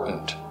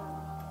important.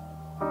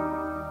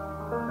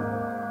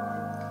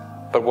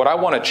 But what I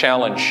want to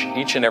challenge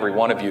each and every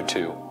one of you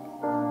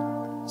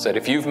to is that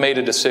if you've made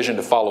a decision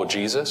to follow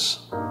Jesus,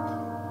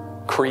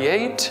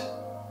 create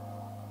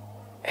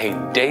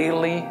a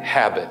daily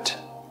habit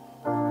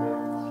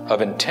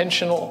of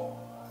intentional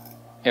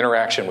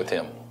interaction with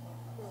Him.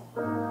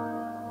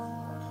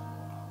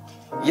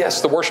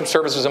 Yes, the worship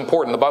service is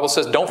important. The Bible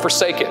says don't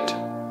forsake it.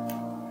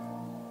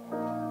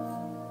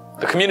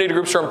 The community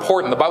groups are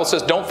important. The Bible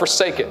says don't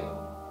forsake it.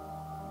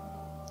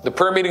 The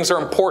prayer meetings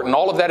are important.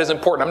 All of that is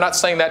important. I'm not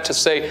saying that to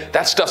say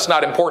that stuff's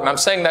not important. I'm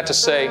saying that to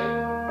say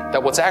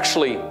that what's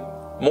actually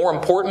more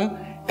important,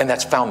 and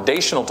that's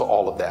foundational to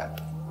all of that,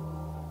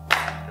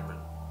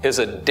 is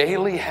a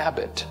daily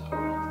habit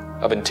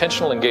of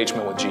intentional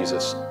engagement with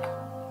Jesus.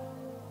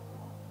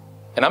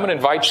 And I'm going to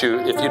invite you,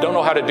 if you don't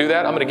know how to do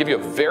that, I'm going to give you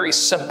a very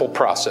simple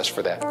process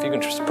for that. If you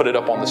can just put it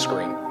up on the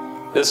screen.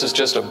 This is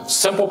just a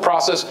simple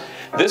process.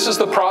 This is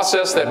the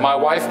process that my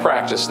wife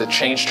practiced that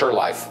changed her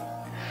life.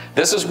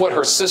 This is what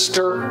her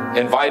sister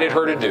invited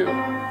her to do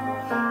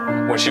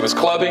when she was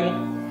clubbing,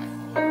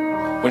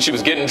 when she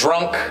was getting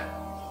drunk,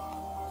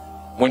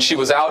 when she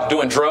was out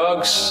doing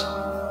drugs,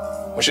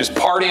 when she was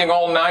partying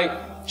all night.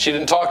 She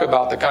didn't talk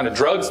about the kind of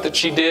drugs that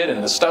she did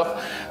and the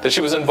stuff that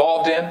she was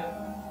involved in.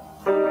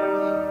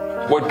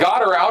 What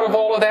got her out of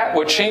all of that,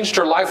 what changed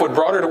her life, what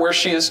brought her to where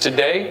she is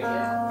today,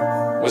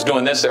 was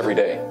doing this every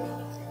day.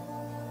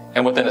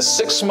 And within a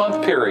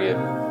 6-month period,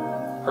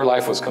 her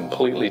life was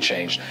completely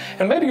changed.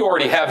 And maybe you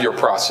already have your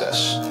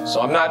process. So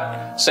I'm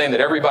not saying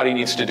that everybody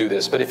needs to do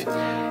this. But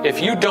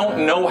if you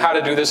don't know how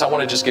to do this, I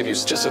want to just give you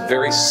just a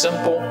very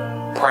simple,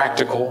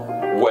 practical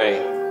way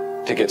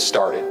to get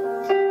started.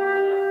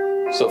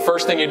 So the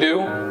first thing you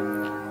do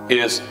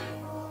is,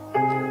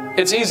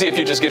 it's easy if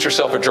you just get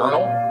yourself a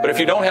journal. But if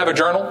you don't have a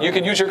journal, you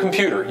can use your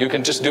computer. You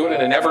can just do it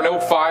in an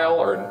Evernote file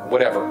or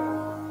whatever.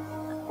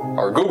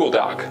 Or a Google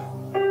Doc.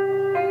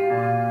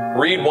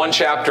 Read one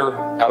chapter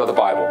out of the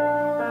Bible.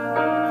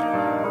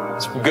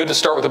 It's good to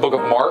start with the book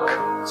of Mark.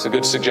 It's a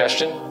good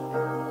suggestion.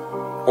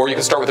 Or you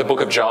can start with the book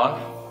of John.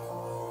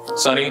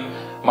 Sunny,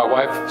 my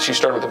wife, she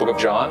started with the book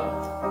of John.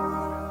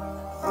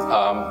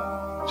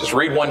 Just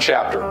read one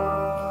chapter.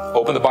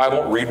 Open the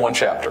Bible, read one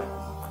chapter.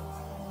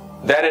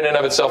 That in and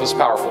of itself is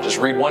powerful. Just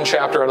read one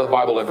chapter out of the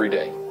Bible every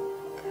day.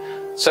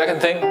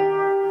 Second thing,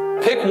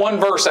 pick one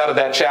verse out of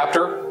that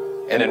chapter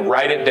and then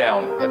write it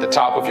down at the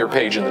top of your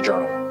page in the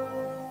journal.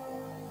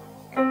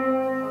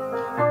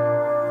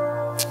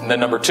 And then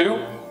number 2,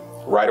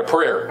 write a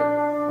prayer.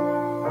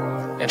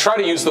 And try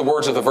to use the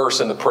words of the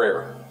verse in the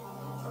prayer.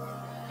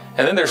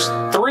 And then there's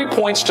 3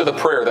 points to the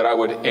prayer that I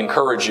would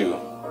encourage you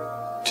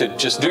to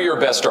just do your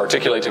best to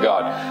articulate to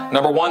God.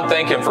 Number 1,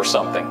 thank Him for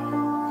something.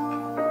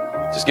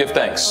 Just give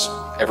thanks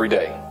every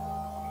day.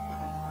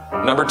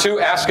 Number 2,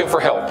 ask Him for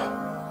help.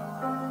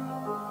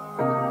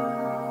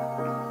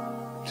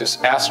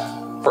 Just ask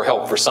for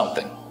help for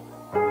something.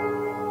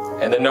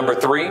 And then number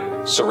 3,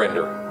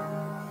 surrender.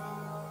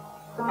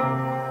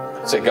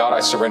 Say, God,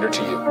 I surrender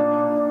to you.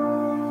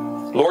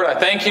 Lord, I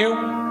thank you.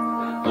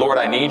 Lord,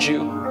 I need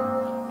you.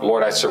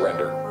 Lord, I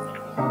surrender.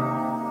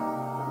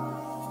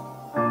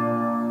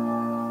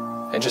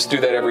 And just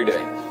do that every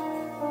day.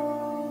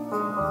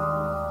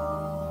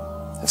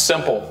 It's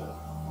simple,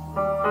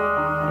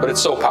 but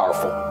it's so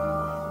powerful.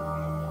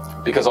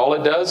 Because all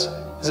it does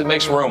is it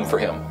makes room for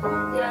Him.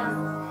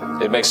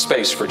 It makes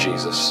space for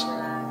Jesus.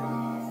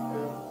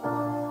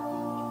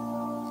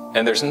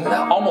 And there's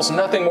almost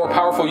nothing more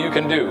powerful you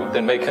can do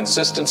than make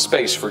consistent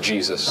space for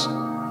Jesus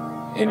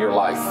in your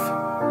life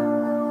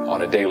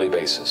on a daily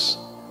basis.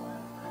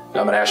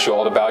 Now I'm going to ask you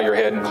all to bow your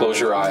head and close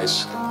your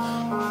eyes.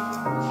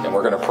 And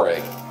we're going to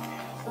pray.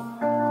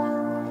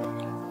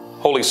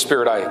 Holy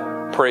Spirit, I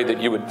pray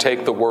that you would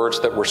take the words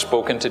that were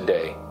spoken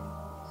today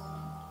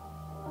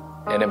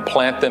and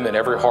implant them in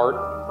every heart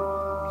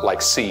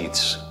like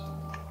seeds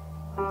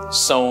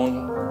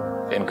sown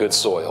in good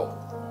soil.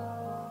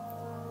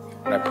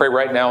 And I pray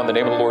right now in the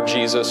name of the Lord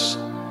Jesus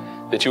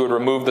that you would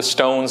remove the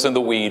stones and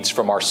the weeds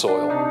from our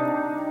soil,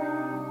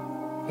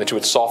 that you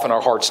would soften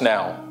our hearts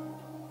now,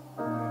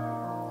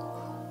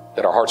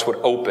 that our hearts would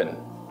open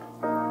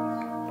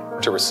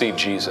to receive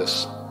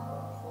Jesus.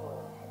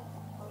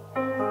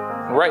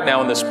 And right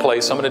now in this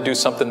place, I'm going to do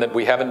something that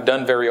we haven't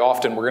done very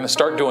often. We're going to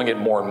start doing it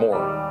more and more.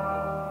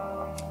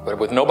 But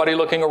with nobody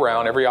looking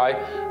around, every eye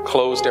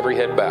closed, every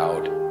head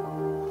bowed,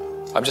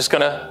 I'm just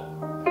going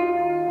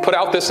to put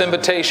out this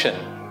invitation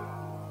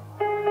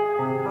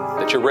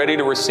that you're ready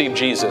to receive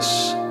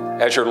Jesus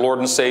as your Lord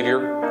and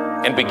Savior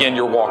and begin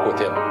your walk with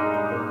Him.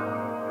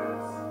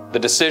 The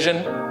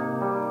decision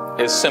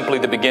is simply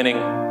the beginning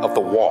of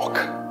the walk.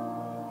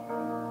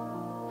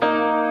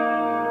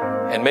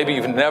 And maybe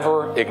you've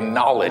never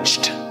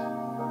acknowledged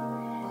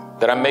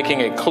that I'm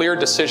making a clear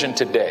decision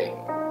today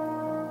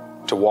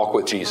to walk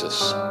with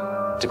Jesus,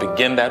 to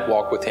begin that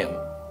walk with Him.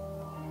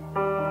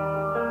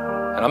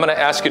 And I'm going to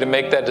ask you to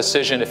make that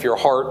decision, if your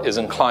heart is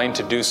inclined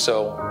to do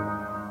so,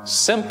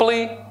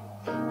 simply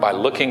by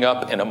looking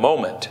up in a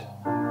moment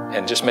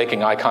and just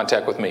making eye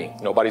contact with me.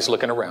 Nobody's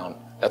looking around.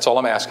 That's all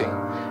I'm asking,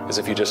 is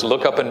if you just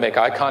look up and make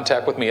eye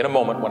contact with me in a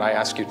moment when I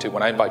ask you to,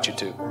 when I invite you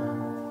to.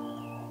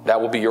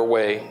 That will be your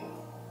way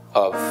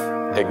of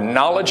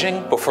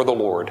acknowledging before the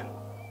Lord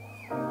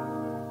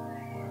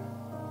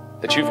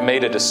that you've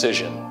made a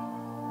decision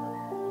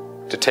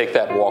to take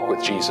that walk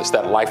with Jesus,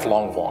 that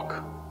lifelong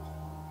walk.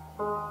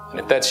 And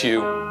if that's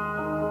you,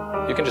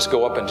 you can just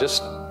go up and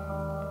just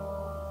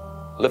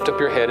lift up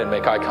your head and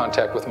make eye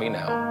contact with me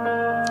now.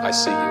 I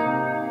see you.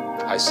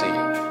 I see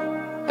you.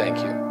 Thank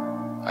you.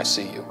 I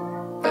see you.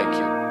 Thank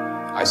you.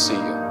 I see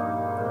you.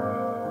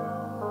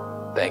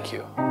 Thank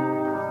you.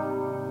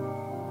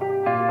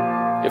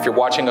 If you're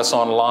watching us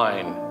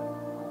online,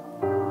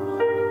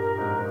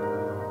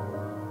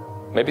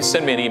 maybe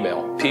send me an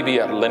email,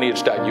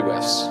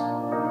 pb@lineage.us.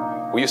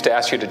 We used to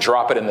ask you to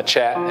drop it in the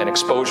chat and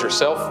expose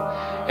yourself.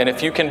 And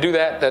if you can do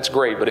that, that's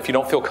great. But if you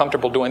don't feel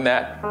comfortable doing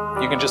that,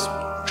 you can just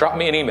drop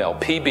me an email,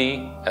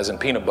 pb, as in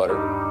peanut butter,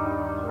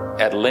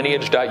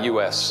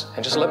 @lineage.us.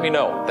 And just let me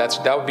know.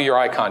 That would be your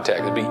eye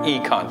contact. It would be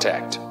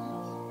e-contact.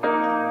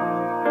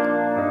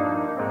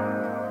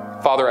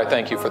 Father, I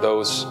thank you for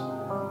those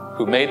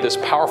who made this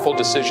powerful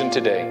decision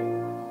today.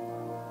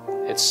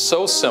 It's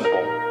so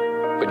simple,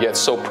 but yet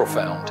so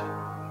profound.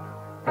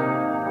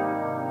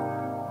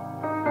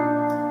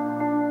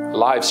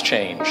 Lives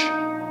change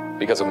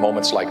because of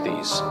moments like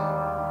these.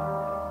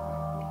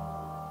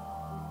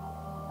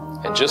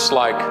 And just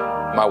like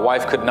my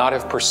wife could not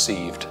have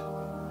perceived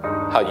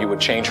how you would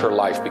change her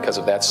life because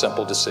of that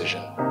simple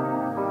decision,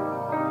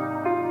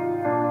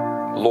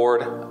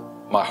 Lord,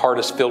 my heart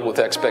is filled with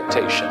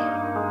expectation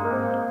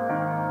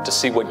to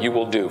see what you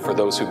will do for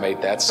those who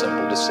made that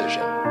simple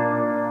decision.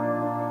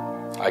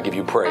 I give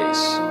you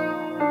praise.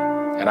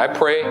 And I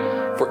pray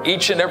for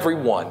each and every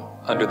one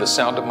under the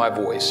sound of my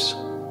voice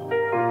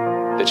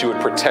that you would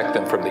protect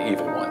them from the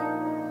evil one,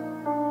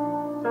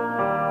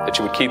 that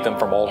you would keep them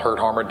from all hurt,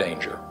 harm, or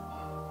danger,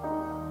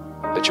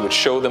 that you would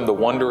show them the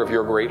wonder of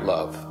your great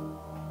love,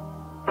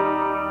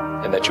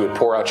 and that you would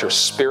pour out your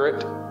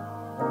Spirit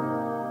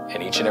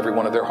in each and every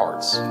one of their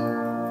hearts.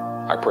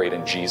 I pray it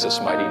in Jesus'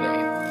 mighty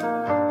name.